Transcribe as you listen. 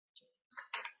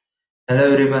Hello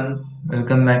everyone,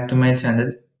 welcome back to my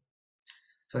channel.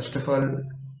 First of all,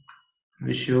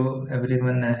 wish you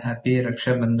everyone a happy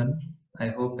Raksha Bandhan. I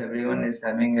hope everyone is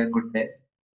having a good day.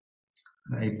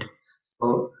 Right.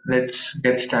 So let's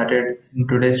get started in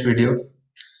today's video.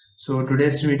 So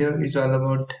today's video is all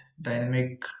about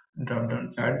dynamic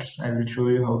drop-down charts. I will show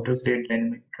you how to create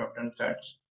dynamic drop-down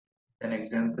charts. An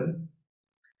example.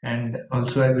 And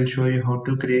also I will show you how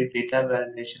to create data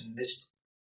validation list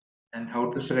and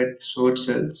how to select source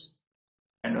cells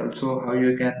and also how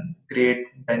you can create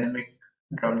dynamic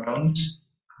dropdowns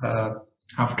uh,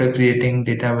 after creating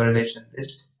data validation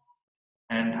list,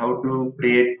 and how to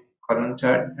create column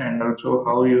chart, and also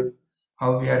how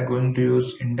we are going to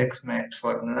use index match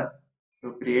formula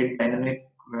to create dynamic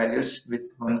values with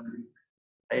one click.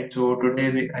 Right. So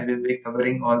today I will be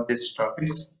covering all these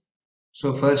topics.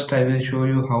 So first I will show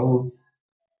you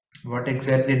what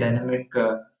exactly dynamic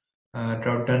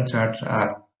drop down charts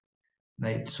are.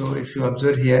 Right. So if you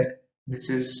observe here, this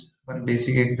is one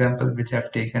basic example which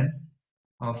I've taken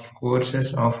of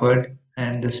courses offered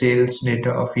and the sales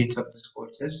data of each of these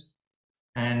courses.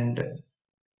 And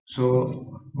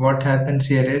so what happens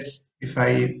here is, if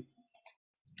I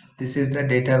this is the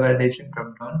data validation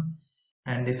drop down,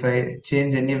 and if I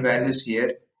change any values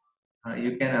here,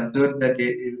 you can observe the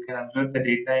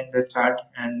data in the chart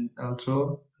and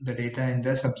also the data in the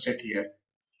subset here.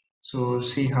 So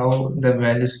see how the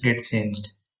values get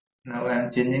changed. Now I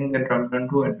am changing the drop down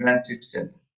to advanced Excel.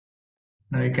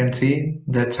 Now you can see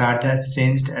the chart has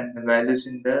changed and the values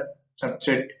in the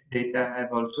subset data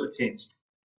have also changed,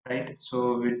 right?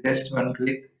 So with just one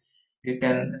click, you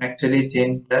can actually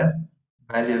change the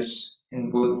values in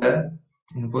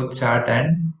both chart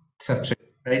and subset,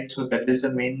 right? So that is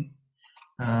the main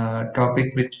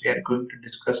topic which we are going to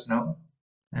discuss now,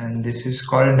 and this is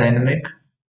called dynamic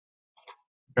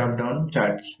drop-down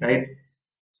charts, right?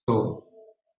 So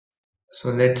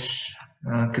let's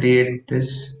create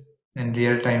this in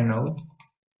real time now,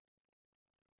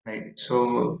 right?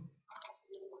 So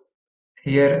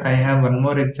here I have one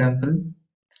more example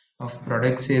of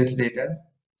product sales data.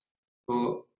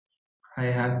 So I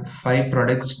have 5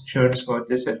 products: shirts,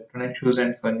 watches, electronic, shoes,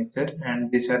 and furniture, and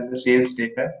these are the sales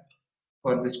data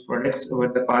for these products over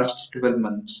the past 12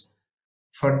 months.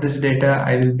 For this data,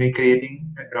 I will be creating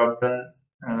a drop-down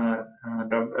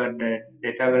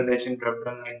data validation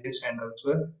drop-down like this, and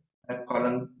also a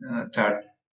column chart,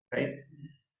 right?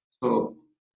 So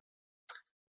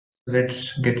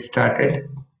let's get started.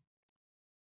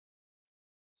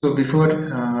 So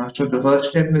the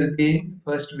first step will be,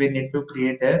 first we need to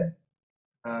create a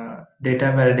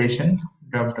data validation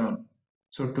drop down.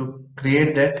 So to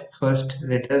create that, first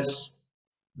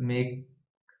make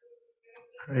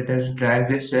let us drag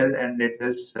this cell and let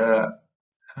us uh,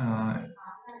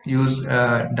 use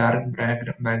a dark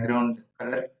background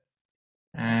color,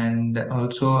 and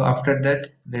also after that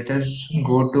let us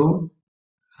go to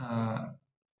uh,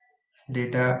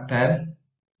 data tab,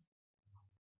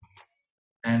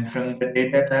 and from the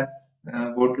data tab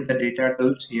go to the data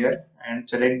tools here and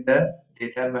select the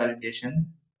data validation.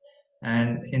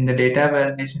 And in the data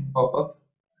validation pop-up,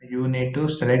 you need to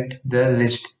select the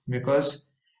list, because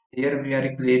here we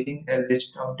are creating a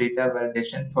list of data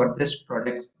validation for this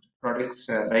products,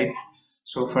 right?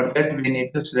 So for that we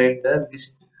need to select the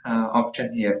list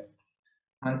option here.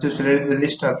 Once you select the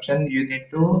list option, you need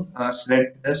to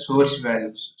select the source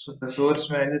values. So the source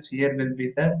values here will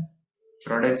be the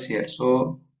products here.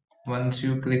 So once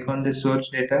you click on the source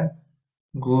data,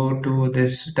 go to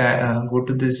this data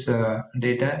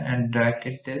and drag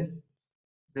it till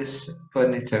this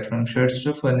furniture. From shirts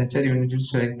to furniture, you need to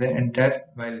select the entire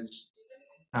values.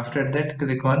 After that,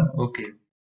 click on OK.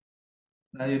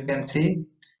 Now you can see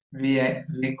we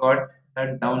got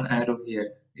a down arrow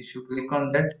here. If you click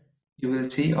on that, you will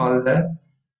see all the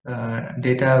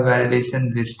data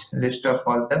validation list of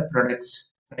all the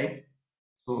products, right?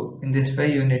 So in this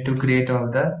way, you need to create all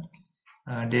the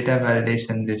data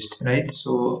validation list, right?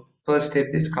 So first step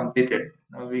is completed.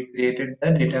 Now we created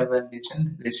the data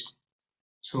validation list.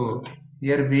 So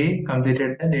here we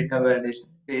completed the data validation,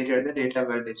 created the data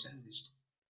validation list.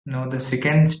 Now the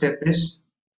second step is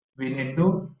we need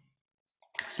to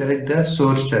select the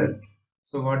source cell.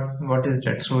 So what is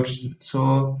that source?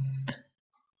 So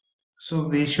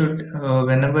we should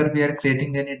whenever we are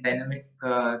creating any dynamic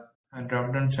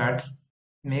drop-down charts,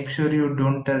 make sure you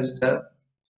don't touch the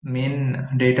main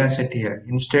data set here.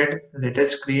 Instead, let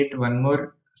us create one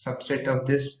more subset of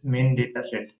this main data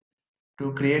set.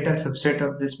 To create a subset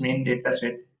of this main data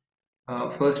set,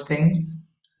 first thing,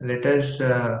 let us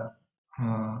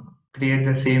create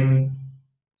the same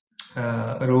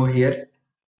row here,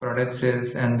 product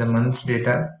sales and the months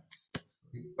data.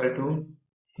 equal to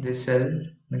this cell.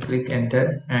 Click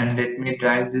enter and let me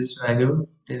drag this value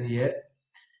till here.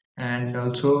 And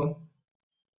also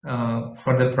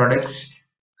for the products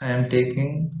I am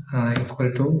taking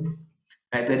equal to,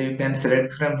 either you can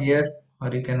select from here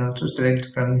or you can also select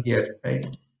from here, right?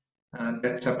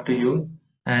 That's up to you.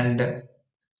 And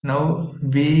now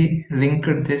we linked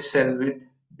this cell with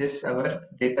this our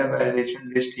data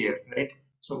validation list here, right?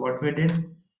 So what we did,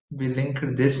 we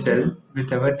linked this cell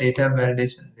with our data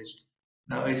validation list.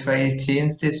 Now if I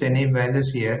change this any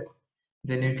values here,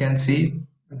 then you can see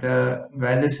the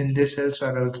values in this cells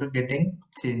are also getting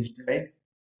changed, right?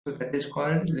 So that is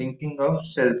called linking of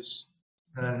cells.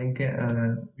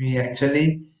 We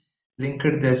actually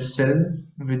linked this cell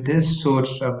with this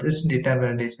source of this data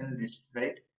validation list,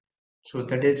 right? So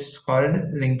that is called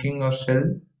linking of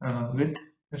cell with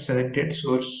the selected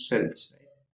source cells. Right?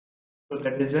 So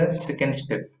that is a second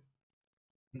step.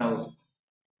 Now,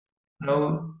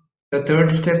 now the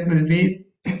third step will be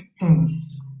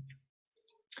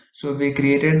so we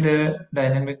created the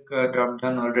dynamic drop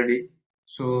down already.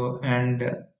 So and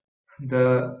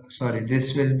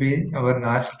this will be our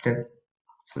last step.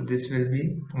 So this will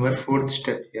be our fourth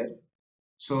step here.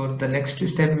 So the next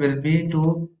step will be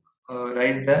to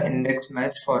write the index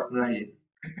match formula here.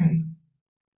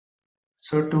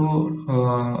 So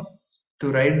to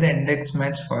write the index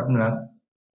match formula,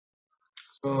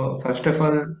 so first of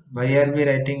all, why are we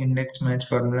writing index match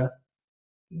formula?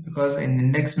 Because in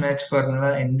index match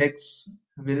formula, index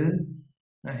will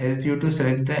help you to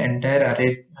select the entire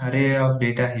array of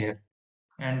data here,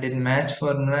 and in match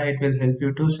formula, it will help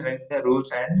you to select the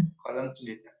rows and columns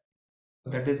data.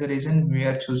 So that is the reason we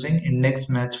are choosing index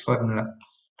match formula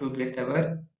to get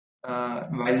our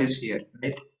values here,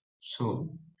 right? So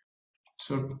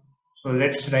So, so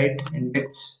let's write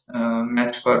index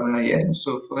match formula here.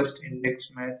 So first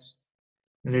index match,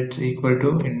 let's equal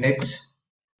to index,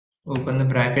 open the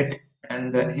bracket,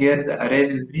 and here the array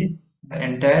will be the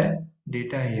entire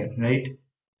data here, right?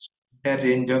 Entire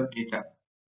range of data,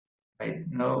 right?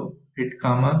 Now hit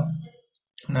comma.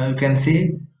 Now you can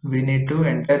see we need to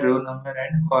enter row number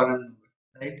and column number,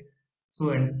 right? So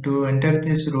to enter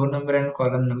this row number and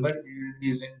column number, we will be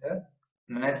using the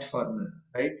match formula,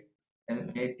 right?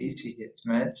 M-A-T-C-H,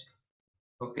 match.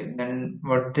 Okay, then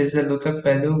what is the lookup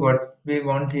value? What we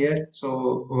want here?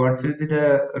 So what will be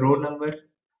the row number?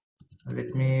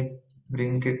 Let me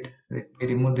bring it. Let me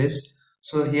remove this.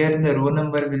 So here the row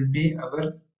number will be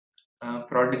our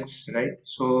products, right?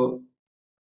 So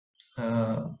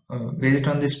based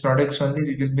on these products only,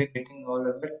 we will be getting all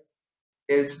our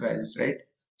sales values, right?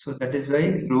 So that is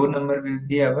why row number will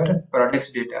be our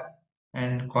products data,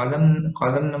 and column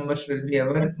numbers will be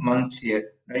our months here,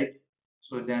 right?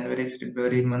 So January,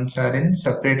 February months are in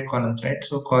separate columns, right?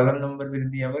 So column number will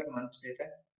be our months data,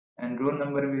 and row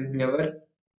number will be our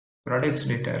products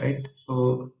data, right?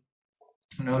 So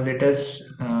now let us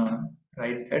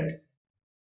write that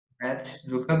match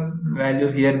lookup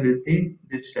value here will be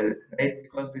this cell, right?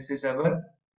 Because this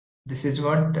is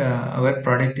what our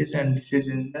product is, and this is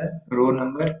in the row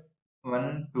number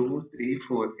 1, 2, 3,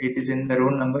 4. It is in the row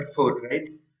number 4, right?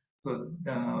 So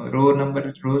the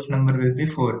rows number will be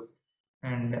 4,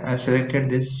 and I've selected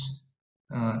this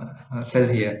cell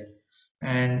here.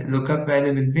 And lookup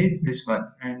value will be this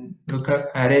one, and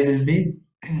lookup array will be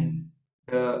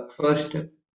the first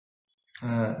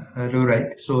row,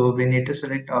 right? So we need to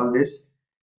select all these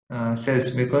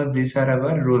cells because these are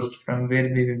our rows from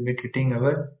where we will be getting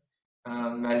our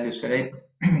values, right?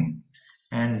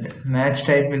 And match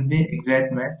type will be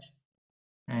exact match,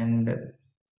 and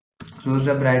close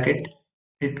the bracket,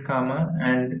 hit comma,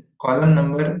 and column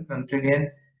number. Once again,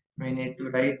 we need to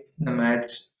write the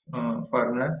match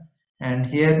formula, and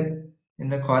here in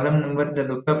the column number, the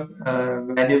lookup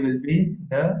value will be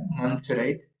the months,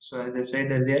 right? So as I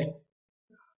said earlier,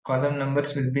 column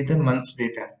numbers will be the months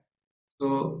data.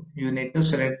 So you need to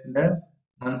select the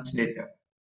months data.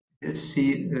 Is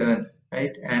C11,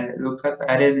 right? And lookup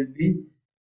array will be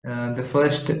the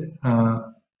first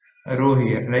row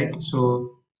here, right?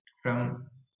 So from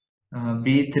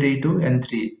B3 to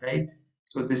N3, right?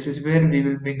 So this is where we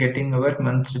will be getting our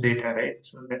months data, right?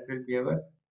 So that will be our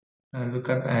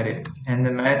lookup array, and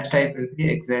the match type will be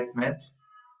exact match.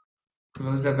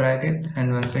 Close the bracket,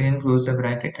 and once again close the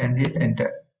bracket and hit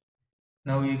enter.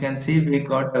 Now you can see we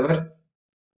got our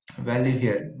value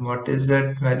here. What is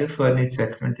that value?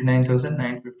 Furniture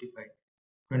 29,955.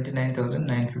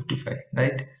 29,955,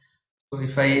 right? So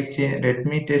if I change, let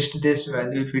me test this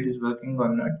value if it is working or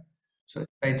not. So if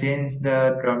I change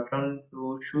the drop down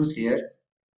to shoes here,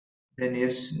 then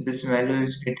yes, this value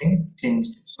is getting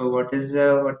changed. So what is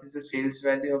the sales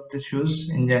value of the shoes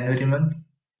in January month?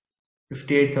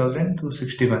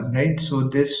 58,261, right? So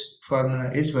this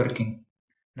formula is working,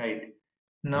 right?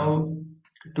 Now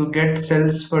to get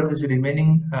cells for this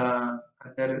remaining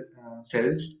other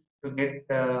cells, to get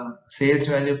sales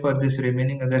value for this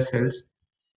remaining other cells,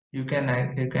 you can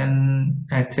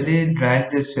actually drag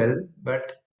this cell,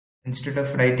 but instead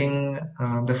of writing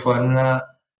the formula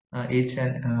each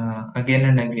and again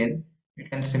and again, you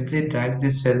can simply drag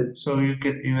this cell, so you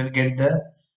will get the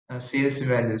sales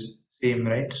values same,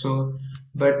 right? So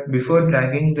but before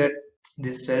dragging that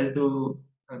this cell to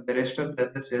the rest of the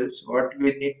other cells, what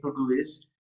we need to do is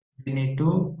we need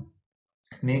to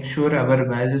make sure our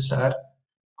values are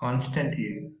constant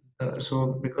here.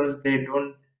 So because they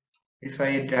don't, if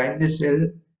I drag this cell,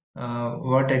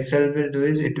 what Excel will do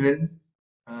is it will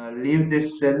leave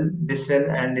this cell,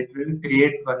 and it will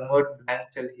create one more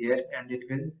blank cell here, and it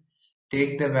will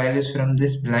take the values from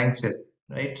this blank cell,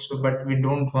 right? So but we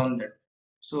don't want that.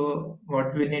 So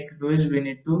what we need to do is we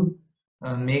need to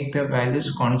make the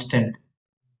values constant.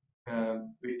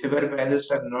 Whichever values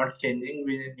are not changing,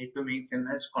 we need to make them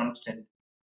as constant,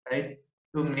 right?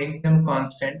 To make them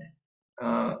constant,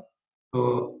 uh,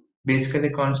 so basically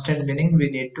constant meaning we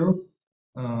need to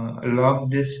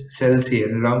log this cells here,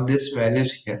 log this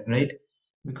values here, right?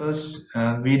 Because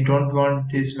we don't want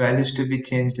these values to be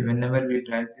changed whenever we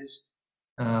drag this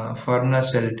formula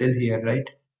cell till here, right?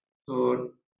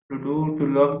 So to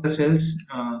log the cells,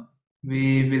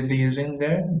 we will be using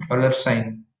the dollar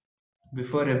sign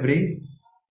before every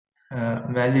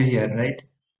value here, right?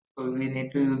 So we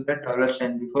need to use the dollar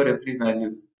sign before every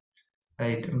value.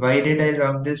 Right. Why did I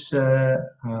log this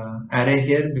array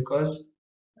here? Because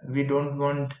we don't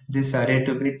want this array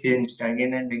to be changed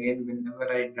again and again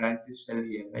whenever I drag this cell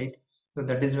here, right? So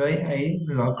that is why I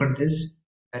locked this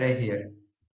array here.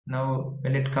 Now,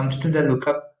 when it comes to the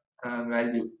lookup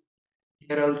value,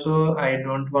 here also I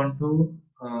don't want to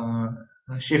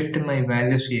shift my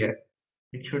values here.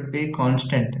 It should be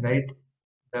constant, right?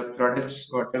 The products,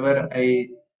 whatever I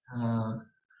uh,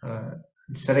 uh,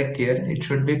 select here, it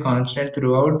should be constant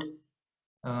throughout.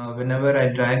 Whenever I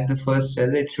drag the first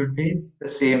cell, it should be the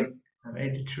same,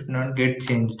 right? It should not get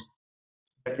changed.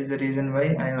 That is the reason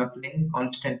why I am applying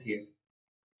constant here.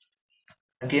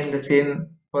 Again, the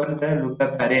same for the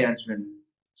lookup array as well.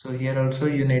 So here also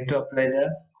you need to apply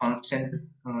the constant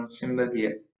symbol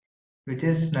here, which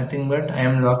is nothing but I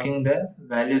am locking the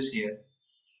values here.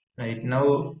 Right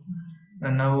now,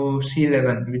 now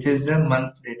C11, which is the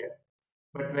month's data.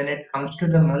 But when it comes to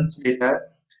the month's data,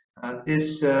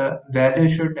 this value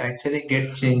should actually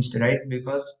get changed, right?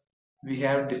 Because we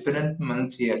have different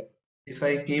months here. If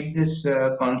I keep this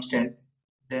constant,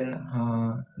 then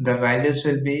the values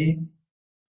will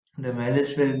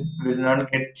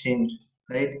not get changed,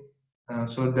 right?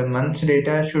 So the month's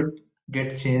data should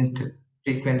get changed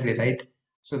frequently, right?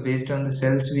 So based on the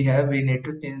cells we have, we need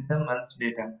to change the month's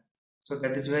data. So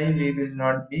that is why we will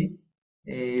not be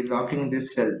locking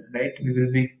this cell, right? We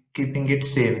will be keeping it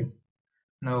same.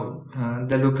 Now,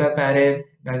 the lookup array,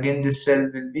 again this cell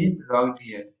will be logged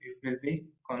here. It will be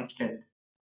constant,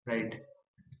 right?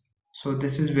 So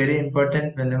this is very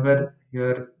important whenever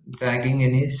you're dragging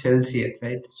any cells here,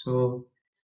 right? So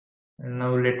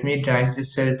now let me drag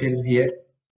this cell till here,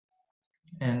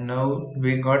 and now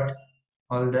we got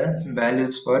all the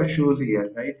values for shoes here,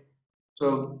 right?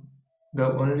 So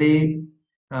the only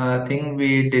thing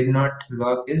we did not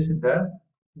log is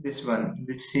this one,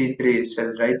 this C3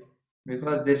 cell, right?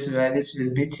 Because this values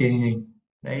will be changing,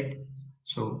 right?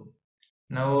 So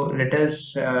now let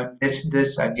us test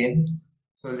this again.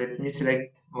 So let me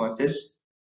select watches,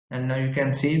 and now you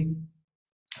can see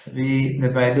the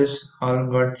values all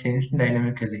got changed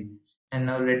dynamically. And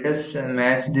now let us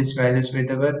match these values with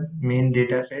our main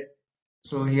data set.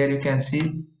 So here you can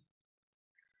see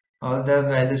all the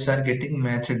values are getting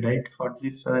matched, right?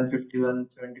 46,051,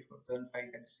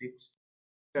 74,506,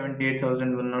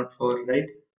 78,104, right?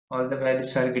 All the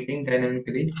values are getting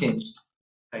dynamically changed,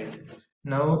 right?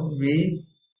 Now we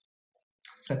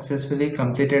successfully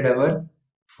completed our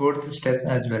fourth step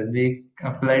as well. We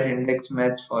applied index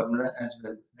match formula as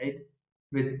well, right?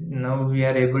 With now we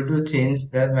are able to change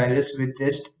the values with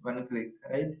just one click,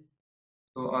 right?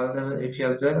 So all the, if you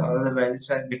observe, all the values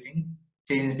are getting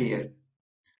changed here.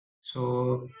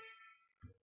 So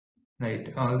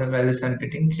right, all the values are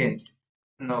getting changed.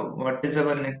 Now what is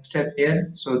our next step here?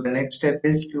 So the next step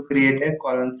is to create a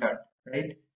column chart,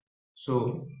 right?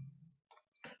 So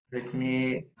let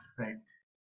me, right.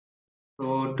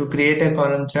 So to create a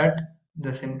column chart,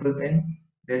 the simple thing,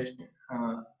 just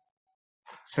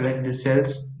select the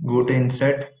cells, go to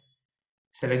insert,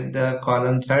 select the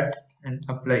column chart and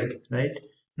apply, right?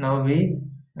 Now we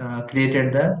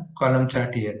created the column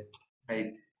chart here,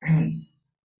 right?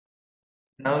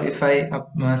 Now if I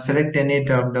select any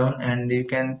drop down, and you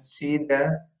can see the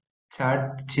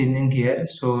chart changing here.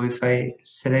 So if I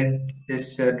select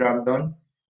this drop down,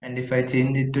 and if I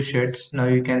change it to shirts, now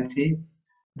you can see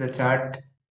the chart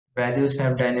values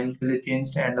have dynamically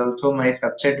changed, and also my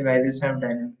subset values have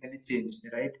dynamically changed,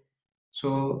 right?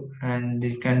 So, and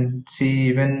you can see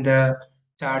even the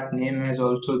chart name has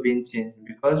also been changed,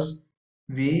 because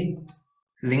we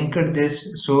linked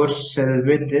this source cell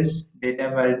with this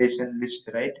data validation list,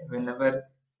 right? Whenever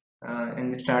in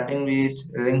the starting we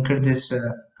linked this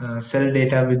cell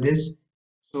data with this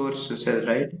source cell,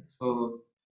 right? So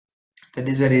that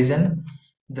is the reason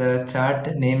the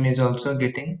chart name is also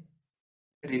getting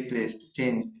replaced,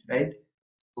 changed, right?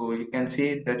 So you can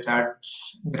see the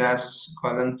charts, graphs,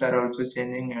 columns are also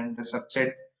changing, and the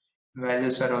subset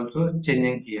values are also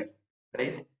changing here,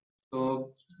 right?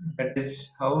 So that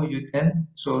is how you can.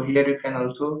 So here you can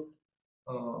also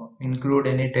include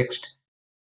any text.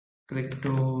 Click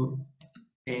to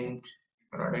change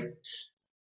products,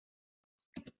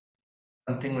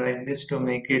 something like this, to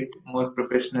make it more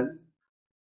professional.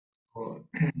 So,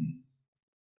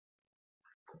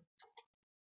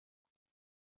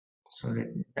 so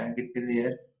let me tag it till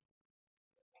here,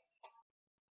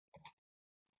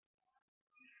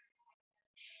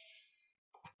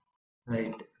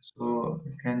 right? So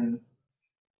you can,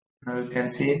 now you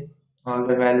can see all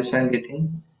the values are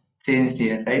getting changed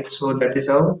here, right? So that is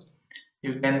how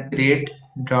you can create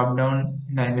drop down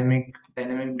dynamic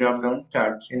drop down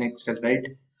charts in Excel, right?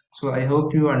 So I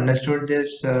hope you understood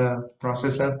this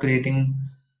process of creating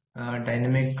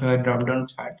dynamic drop down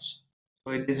charts.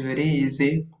 So it is very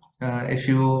easy if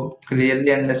you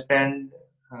clearly understand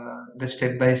the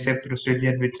step by step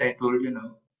procedure which I told you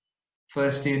now.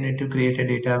 First, you need to create a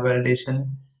data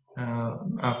validation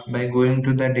by going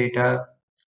to the data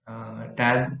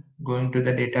tab, going to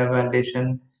the data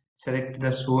validation, select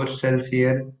the source cells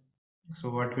here. So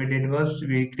what we did was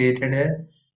we created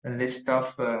a list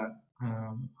of the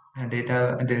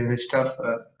list of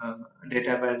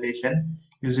data validation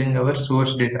using our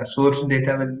source data. Source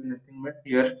data will be nothing but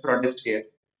your products here,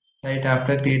 right?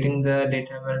 After creating the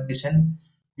data validation,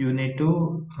 you need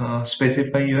to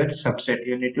specify your subset.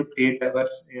 You need to create our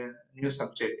new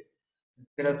subset.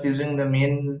 Instead of using the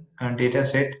main data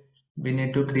set, we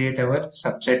need to create our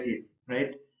subset here,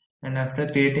 right? And after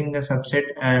creating the subset,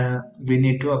 we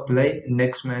need to apply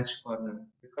index match formula,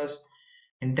 because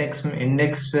index will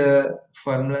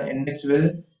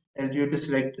help you to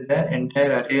select the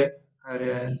entire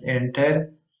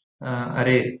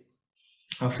array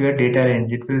of your data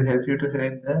range. It will help you to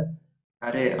select the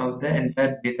array of the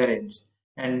entire data range,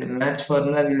 and match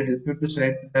formula will help you to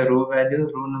select the row value,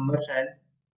 row numbers,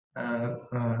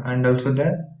 and also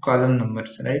the column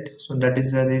numbers, right? So that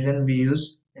is the reason we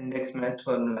use index match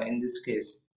formula in this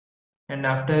case. And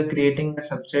after creating the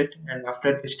subset and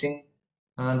after testing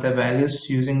the values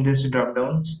using these drop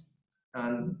downs,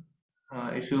 um,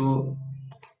 if you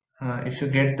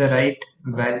get the right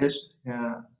values,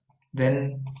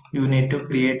 then you need to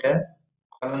create a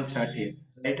column chart here,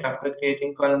 right? After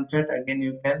creating column chart, again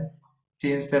you can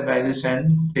change the values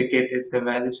and check it if the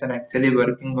values are actually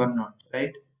working or not,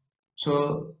 right?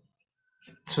 So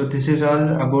this is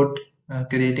all about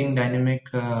creating dynamic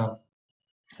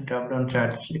drop down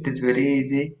charts. It is very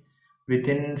easy.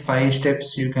 Within 5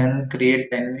 steps you can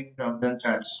create dynamic drop down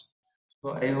charts.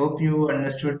 So I hope you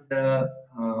understood the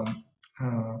uh,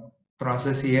 uh,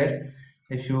 process here.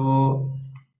 If you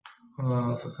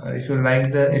if you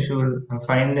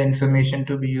find the information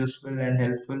to be useful and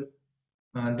helpful,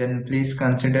 then please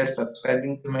consider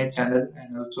subscribing to my channel,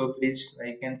 and also please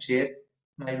like and share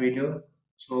my video.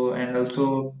 So, and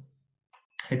also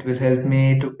it will help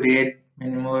me to create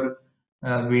many more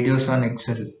videos on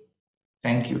Excel.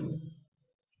 Thank you.